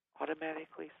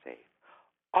automatically save.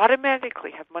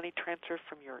 Automatically have money transferred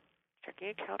from your checking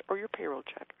account or your payroll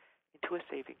check into a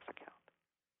savings account.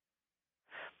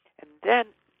 And then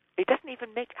it doesn't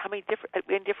even make any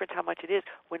difference how much it is.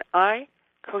 When I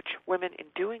coach women in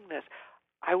doing this,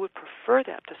 I would prefer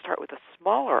them to start with a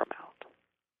smaller amount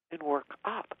and work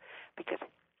up, because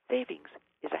savings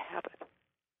is a habit.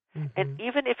 Mm-hmm. And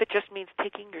even if it just means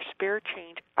taking your spare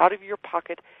change out of your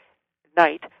pocket at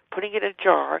night, putting it in a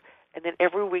jar, and then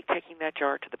every week taking that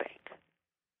jar to the bank.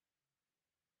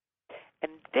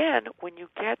 And then when you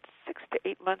get 6 to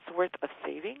 8 months worth of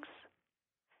savings,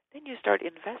 then you start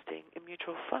investing in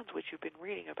mutual funds, which you've been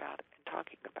reading about and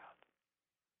talking about.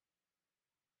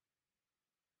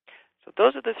 So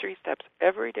those are the 3 steps: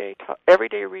 every day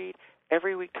read,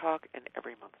 every week talk, and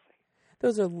every month save.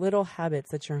 Those are little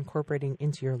habits that you're incorporating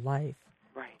into your life,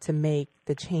 right, to make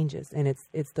the changes, and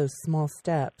it's those small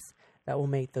steps that will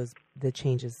make the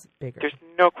changes bigger. There's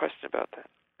no question about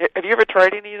that. Have you ever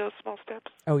tried any of those small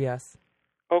steps? Oh, yes.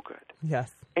 Oh, good.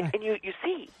 Yes. And you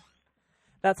see.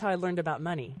 That's how I learned about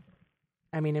money.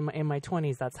 I mean, in my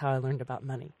 20s, that's how I learned about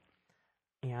money.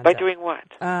 And, by doing what?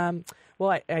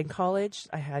 Well, in college,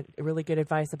 I had really good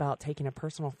advice about taking a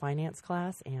personal finance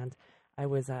class, and I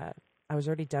was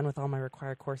already done with all my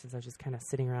required courses. I was just kind of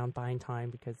sitting around buying time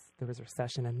because there was a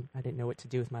recession and I didn't know what to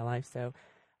do with my life. So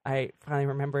I finally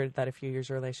remembered that a few years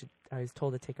earlier I was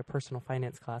told to take a personal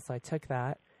finance class. So I took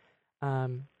that,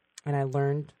 and I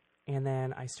learned. And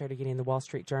then I started getting the Wall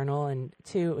Street Journal, and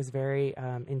too, it was very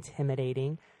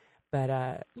intimidating. But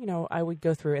I would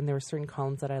go through, and there were certain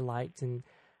columns that I liked, and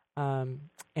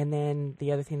then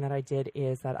the other thing that I did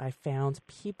is that I found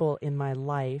people in my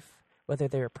life, whether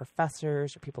they were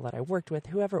professors or people that I worked with,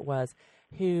 whoever it was,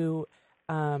 who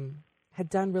had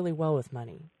done really well with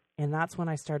money. And that's when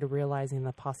I started realizing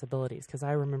the possibilities. Because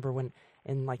I remember when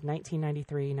in like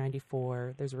 1993,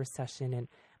 94, there's a recession, and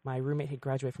my roommate had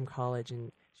graduated from college,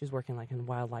 and she was working like in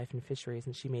wildlife and fisheries,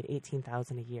 and she made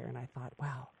 $18,000 a year. And I thought,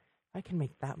 wow, if I can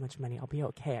make that much money, I'll be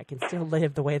okay. I can still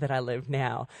live the way that I live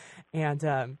now.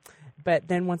 And but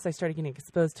then once I started getting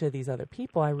exposed to these other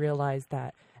people, I realized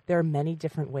that there are many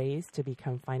different ways to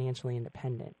become financially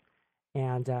independent.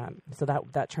 And so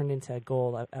that turned into a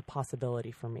goal, a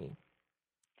possibility for me,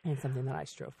 and something that I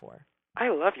strove for. I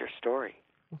love your story.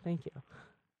 Well, thank you.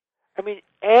 I mean,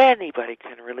 anybody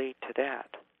can relate to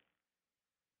that.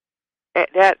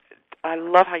 I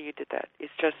love how you did that.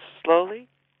 It's just slowly,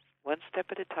 one step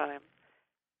at a time,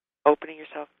 opening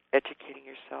yourself, educating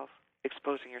yourself,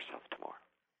 exposing yourself to more.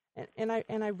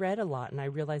 And I read a lot, and I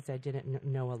realized I didn't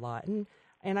know a lot, and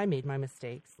I made my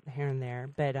mistakes here and there,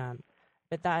 but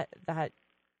that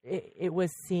it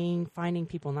was finding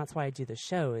people, and that's why I do the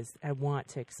show, is I want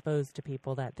to expose to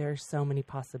people that there are so many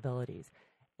possibilities.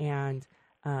 And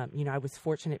I was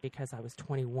fortunate because I was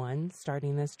 21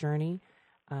 starting this journey,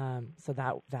 so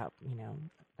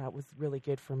that was really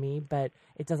good for me. But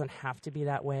it doesn't have to be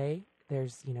that way.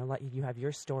 There's like you have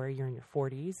your story, you're in your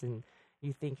 40s, and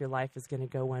you think your life is going to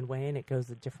go one way, and it goes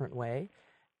a different way,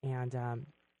 and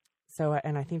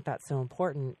I think that's so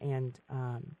important. And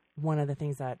one of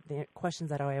the questions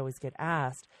that I always get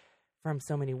asked from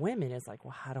so many women is like,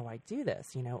 well, how do I do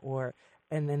this?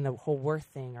 And then the whole worth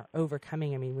thing, or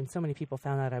overcoming. I mean, when so many people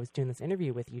found out I was doing this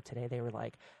interview with you today, they were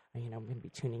like, I'm going to be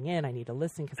tuning in. I need to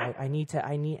listen because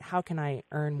how can I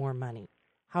earn more money?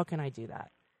 How can I do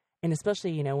that? And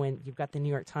especially, when you've got the New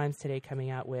York Times today coming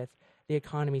out with the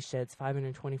economy sheds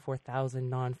 524,000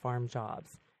 non-farm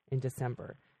jobs in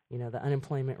December. The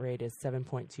unemployment rate is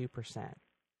 7.2%.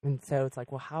 And so it's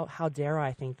like, well, how dare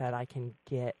I think that I can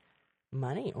get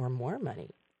money or more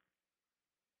money?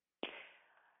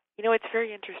 It's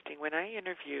very interesting. When I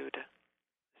interviewed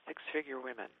six-figure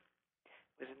women,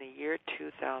 it was in the year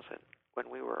 2000 when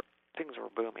things were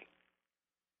booming.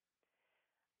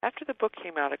 After the book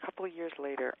came out, a couple of years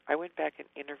later, I went back and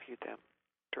interviewed them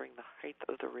during the height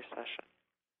of the recession.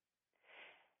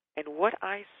 And what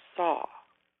I saw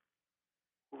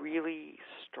really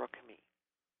struck me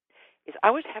is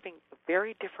I was having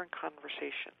very different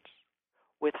conversations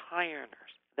with high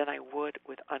earners than I would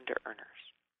with under earners.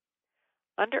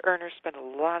 Under earners spend a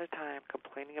lot of time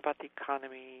complaining about the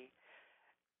economy,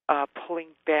 pulling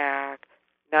back,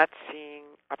 not seeing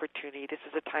opportunity. This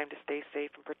is a time to stay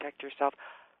safe and protect yourself.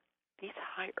 these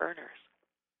high earners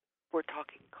were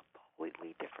talking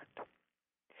completely different.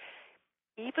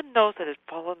 Even those that had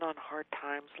fallen on hard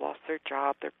times, lost their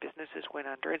job, their businesses went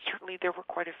under, and certainly there were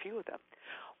quite a few of them,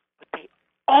 but they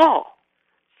all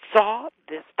saw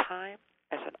this time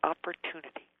as an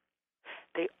opportunity.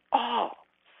 They all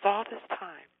saw this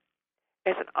time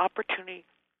as an opportunity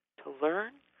to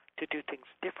learn, to do things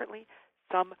differently.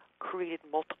 Some created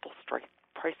multiple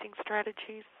pricing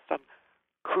strategies. Some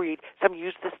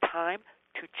used this time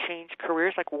to change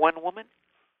careers. Like one woman,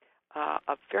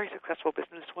 a very successful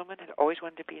businesswoman, had always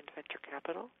wanted to be in venture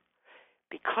capital.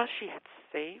 Because she had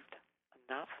saved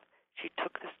enough, she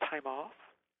took this time off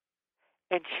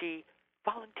and she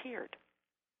volunteered.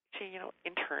 She,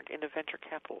 interned in a venture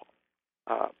capital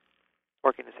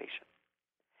organization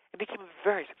and became a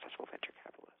very successful venture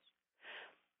capitalist.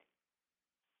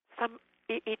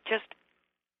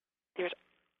 There's,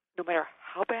 no matter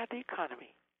how bad the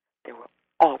economy, there will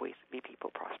always be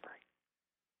people prospering.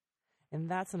 And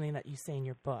that's something that you say in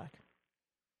your book.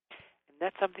 And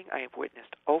that's something I have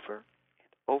witnessed over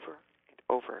and over and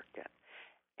over again.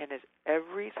 And as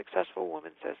every successful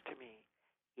woman says to me,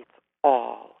 it's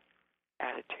all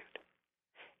attitude.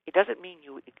 It doesn't mean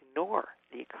you ignore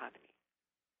the economy.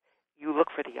 You look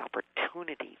for the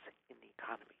opportunities in the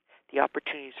economy, the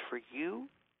opportunities for you,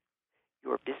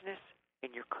 your business,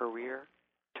 and your career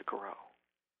to grow.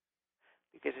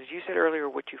 Because as you said earlier,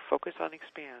 what you focus on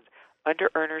expands.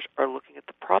 Under-earners are looking at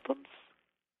the problems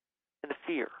and the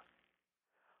fear.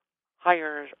 High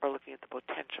earners are looking at the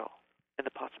potential and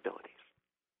the possibilities.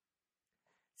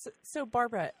 So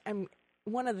Barbara,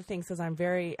 one of the things is I've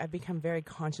become very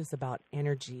conscious about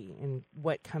energy and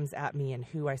what comes at me and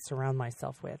who I surround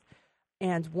myself with.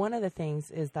 And one of the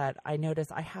things is that I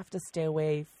notice I have to stay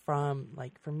away from,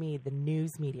 like for me, the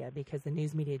news media, because the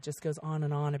news media just goes on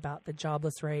and on about the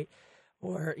jobless rate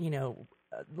or,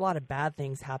 a lot of bad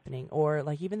things happening, or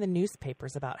like even the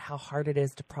newspapers about how hard it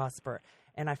is to prosper.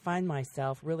 And I find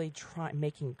myself really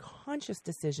making conscious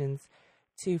decisions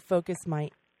to focus my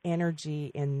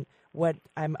energy in what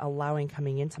I'm allowing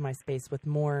coming into my space with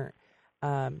more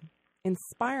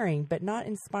inspiring, but not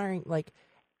inspiring, like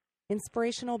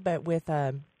inspirational, but with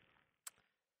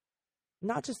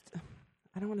not just,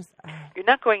 I don't want to... You're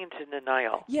not going into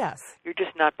denial. Yes. You're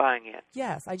just not buying in.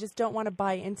 Yes, I just don't want to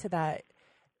buy into that,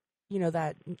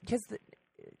 that, because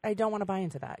I don't want to buy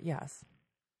into that, yes.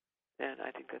 And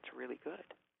I think that's really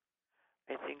good.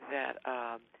 I think that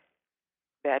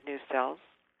bad news sells.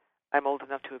 I'm old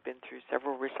enough to have been through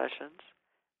several recessions,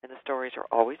 and the stories are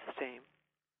always the same,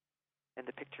 and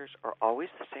the pictures are always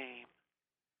the same,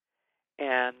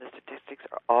 and the statistics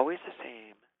are always the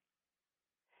same.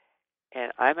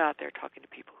 And I'm out there talking to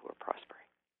people who are prospering.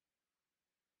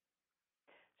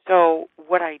 So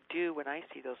what I do when I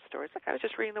see those stories, like I was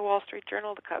just reading the Wall Street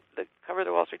Journal, the cover of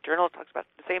the Wall Street Journal talks about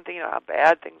the same thing, how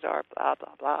bad things are, blah,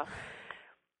 blah, blah.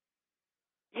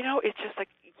 It's just like,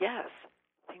 yes,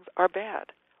 things are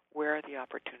bad. Where are the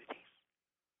opportunities?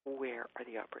 Where are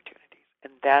the opportunities?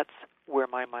 And that's where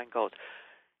my mind goes.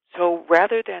 So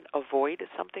rather than avoid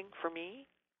something for me,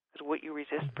 because what you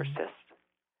resist persists.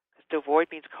 Because to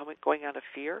avoid means going out of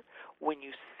fear. When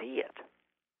you see it,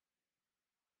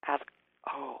 ask,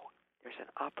 there's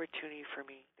an opportunity for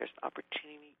me. There's an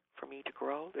opportunity for me to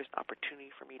grow. There's an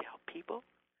opportunity for me to help people.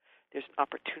 There's an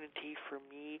opportunity for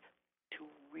me to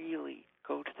really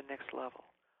go to the next level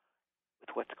with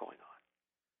what's going on.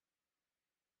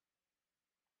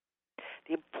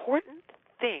 The important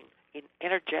thing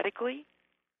energetically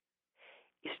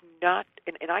is not,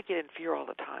 and I get in fear all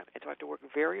the time, and so I have to work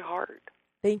very hard.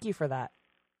 Thank you for that.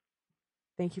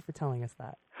 Thank you for telling us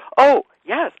that. Oh,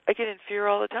 yes, I get in fear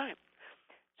all the time.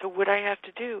 So what I have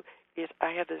to do is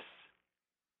I have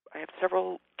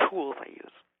several tools I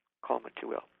use, call them what you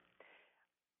will.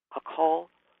 I'll call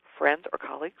friends or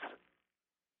colleagues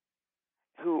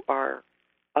who are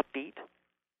upbeat.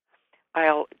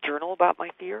 I'll journal about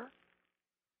my fear.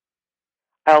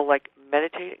 I'll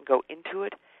meditate and go into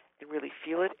it and really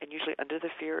feel it. And usually under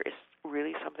the fear is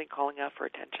really something calling out for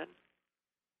attention.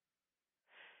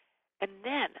 And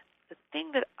then the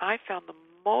thing that I found the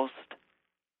most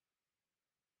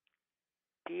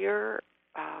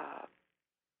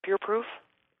fear-proof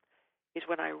is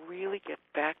when I really get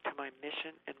back to my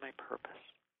mission and my purpose,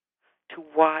 to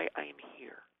why I am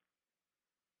here.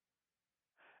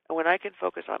 And when I can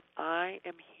focus on I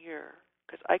am here,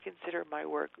 because I consider my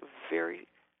work very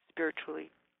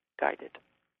spiritually guided.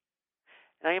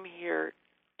 And I am here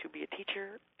to be a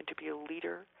teacher and to be a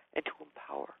leader and to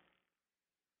empower.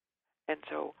 And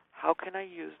so how can I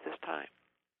use this time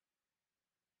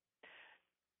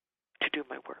to do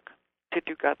my work, to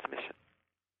do God's mission?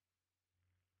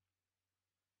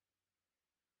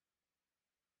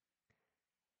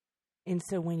 And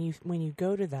so when you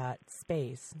go to that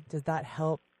space, does that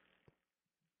help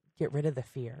get rid of the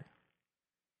fear?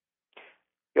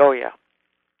 Oh, yeah.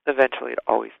 Eventually, it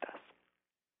always does.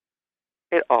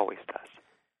 It always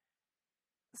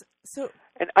does. So,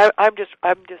 And I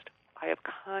have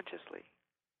consciously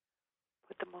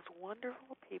put the most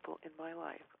wonderful people in my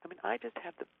life. I mean, I just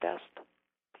have the best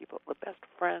people, the best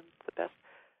friends, the best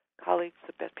colleagues,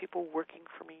 the best people working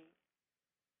for me,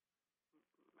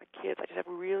 my kids. I just have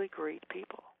really great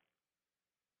people.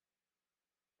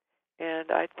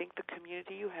 And I think the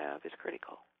community you have is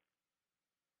critical.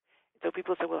 So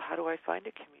people say, well, how do I find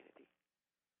a community?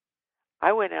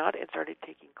 I went out and started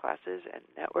taking classes and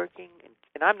networking,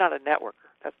 and I'm not a networker.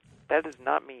 That is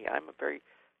not me. I'm a very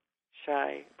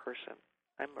shy person.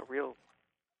 I'm a real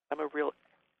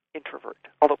introvert,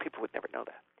 although people would never know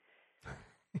that.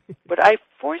 But I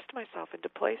forced myself into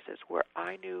places where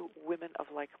I knew women of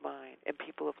like mind and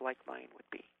people of like mind would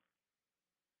be.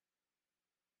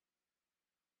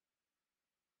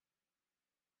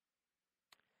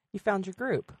 you found your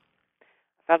group.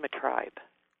 I found my tribe.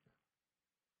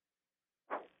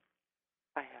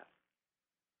 I have.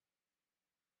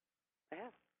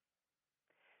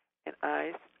 And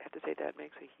I have to say that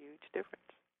makes a huge difference.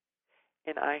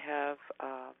 And I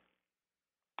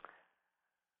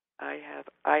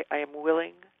am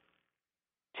willing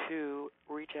to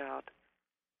reach out,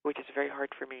 which is very hard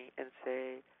for me, and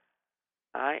say,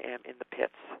 I am in the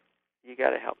pits. You got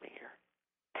to help me here.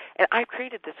 And I've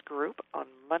created this group on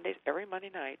Mondays. Every Monday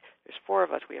night, there's 4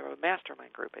 of us. We have a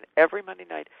mastermind group, and every Monday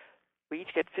night, we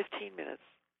each get 15 minutes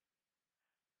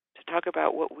to talk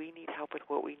about what we need help with,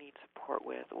 what we need support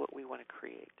with, what we want to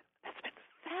create. It's been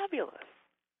fabulous.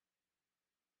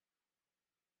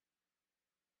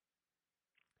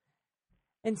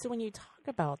 And so when you talk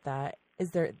about that,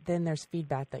 there's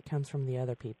feedback that comes from the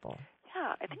other people.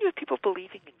 Yeah, I think you have people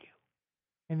believing in you.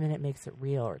 And then it makes it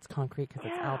real, or it's concrete because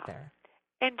it's out there.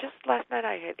 And just last night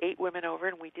I had 8 women over,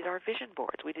 and we did our vision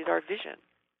boards. We did our vision.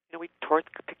 We tore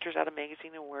pictures out of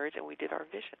magazine and words, and we did our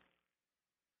vision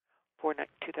for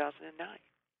 2009.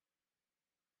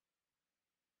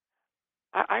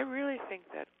 I really think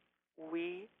that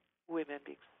we women,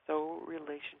 being so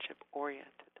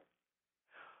relationship-oriented,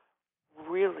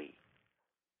 really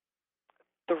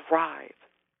thrive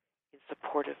in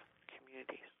supportive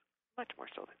communities, much more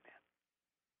so than men.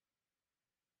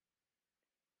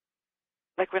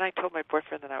 Like when I told my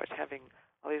boyfriend that I was having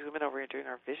all these women over and doing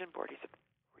our vision board, he said,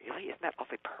 really? Isn't that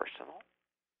awfully personal?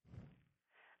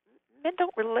 Men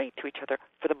don't relate to each other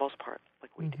for the most part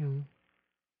like we do.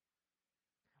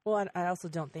 Well, and I also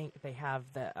don't think they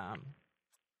have the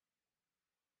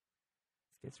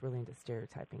it's really into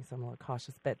stereotyping, so I'm a little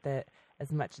cautious, but that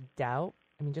as much doubt.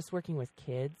 I mean, just working with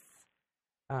kids,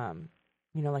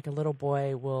 like a little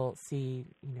boy will see,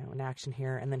 an action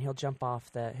here, and then he'll jump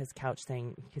off his couch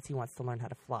thing because he wants to learn how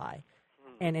to fly.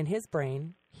 And in his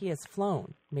brain, he has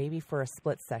flown, maybe for a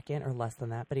split second or less than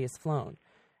that, but he has flown.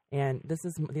 And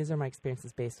these are my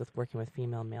experiences based with working with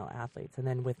female and male athletes. And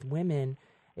then with women,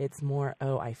 it's more,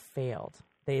 I failed.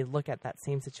 They look at that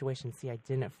same situation, see, I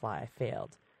didn't fly, I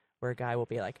failed. Where a guy will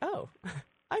be like, oh,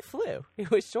 I flew. It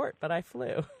was short, but I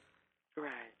flew.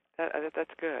 Right.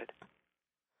 That's good.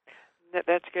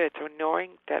 That's good. So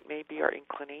knowing that may be our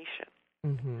inclination,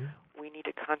 we need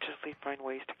to consciously find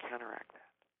ways to counteract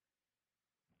that,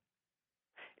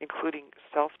 including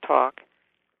self-talk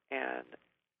and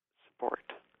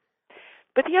support.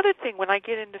 But the other thing, when I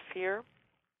get into fear,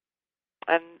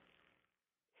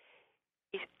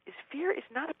 is fear is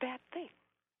not a bad thing.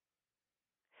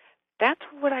 That's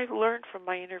what I've learned from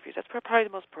my interviews. That's probably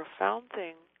the most profound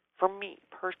thing for me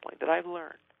personally that I've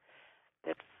learned,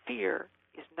 that fear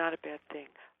is not a bad thing.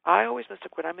 I always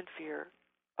mistook when I'm in fear,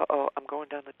 I'm going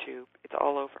down the tube, it's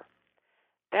all over.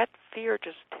 That fear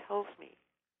just tells me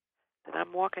that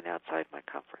I'm walking outside my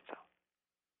comfort zone,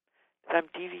 that I'm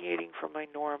deviating from my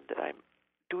norm, that I'm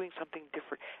doing something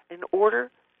different. In order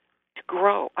to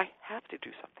grow, I have to do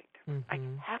something different. I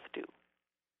have to.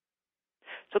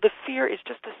 So the fear is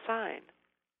just a sign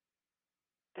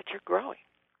that you're growing,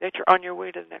 that you're on your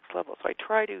way to the next level. So I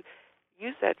try to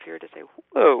use that fear to say,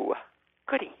 whoa,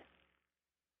 goody,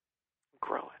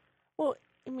 grow it. Well,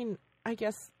 I mean, I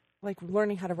guess like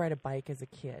learning how to ride a bike as a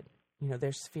kid,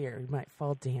 there's fear. You might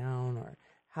fall down, or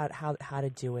how to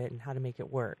do it and how to make it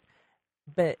work.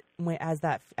 But as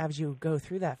you go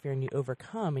through that fear and you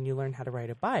overcome and you learn how to ride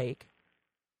a bike,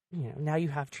 now you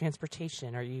have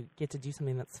transportation, or you get to do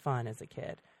something that's fun as a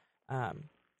kid,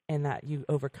 and that you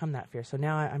overcome that fear. So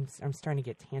now I'm starting to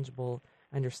get tangible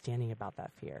understanding about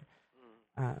that fear.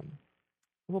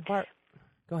 Go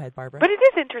ahead, Barbara. But it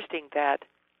is interesting that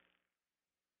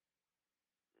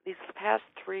these past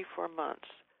 3-4 months,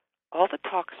 all the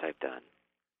talks I've done,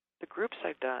 the groups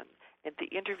I've done, and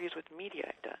the interviews with media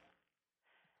I've done,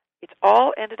 it's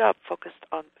all ended up focused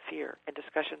on fear and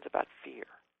discussions about fear.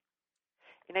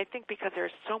 And I think because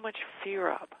there's so much fear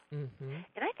up, and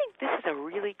I think this is a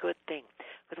really good thing.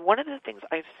 Because one of the things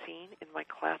I've seen in my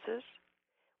classes,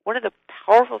 one of the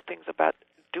powerful things about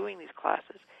doing these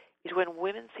classes is when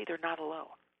women see they're not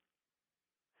alone.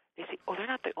 They see, oh, they're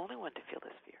not the only one to feel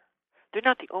this fear. They're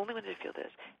not the only one to feel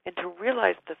this. And to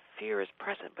realize the fear is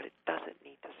present, but it doesn't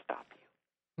need to stop you.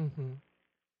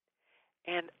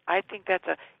 And I think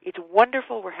it's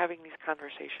wonderful we're having these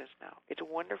conversations now. It's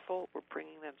wonderful we're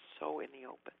bringing them so in the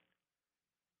open.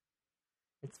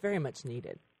 It's very much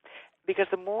needed. Because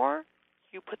the more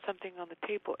you put something on the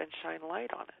table and shine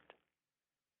light on it,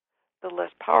 the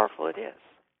less powerful it is.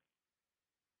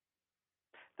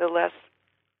 The less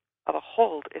of a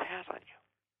hold it has on you.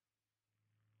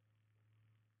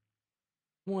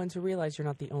 Well, and to realize you're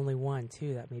not the only one,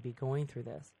 too, that may be going through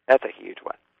this. That's a huge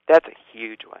one. That's a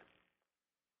huge one.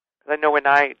 I know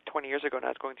 20 years ago, when I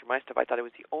was going through my stuff, I thought I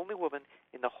was the only woman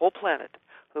in the whole planet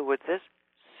who was this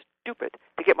stupid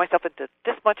to get myself into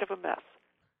this much of a mess.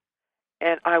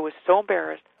 And I was so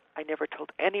embarrassed, I never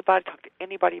told anybody, talked to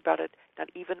anybody about it, not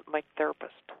even my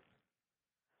therapist.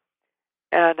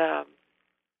 And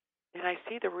I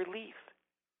see the relief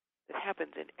that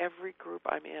happens in every group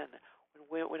I'm in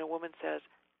when a woman says,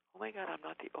 oh my God, I'm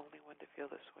not the only one to feel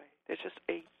this way. There's just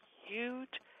a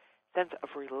huge sense of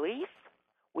relief,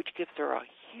 which gives her a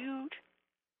huge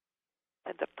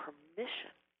sense of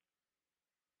permission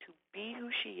to be who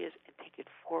she is and take it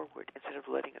forward instead of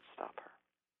letting it stop her.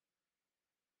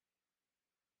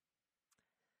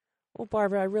 Well,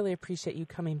 Barbara, I really appreciate you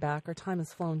coming back. Our time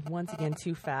has flown once again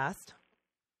too fast.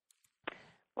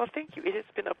 Well, thank you. It has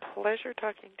been a pleasure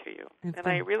talking to you.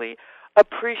 I really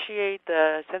appreciate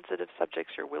the sensitive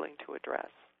subjects you're willing to address,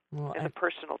 and the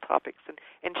personal topics,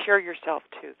 and share yourself,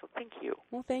 too. So thank you.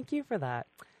 Well, thank you for that.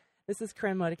 This is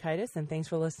Corinne Motikaitis, and thanks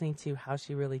for listening to How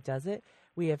She Really Does It.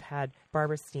 We have had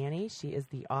Barbara Stanny. She is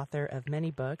the author of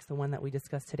many books. The one that we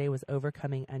discussed today was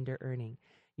Overcoming Underearning.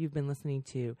 You've been listening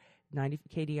to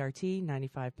KDRT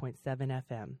 95.7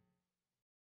 FM.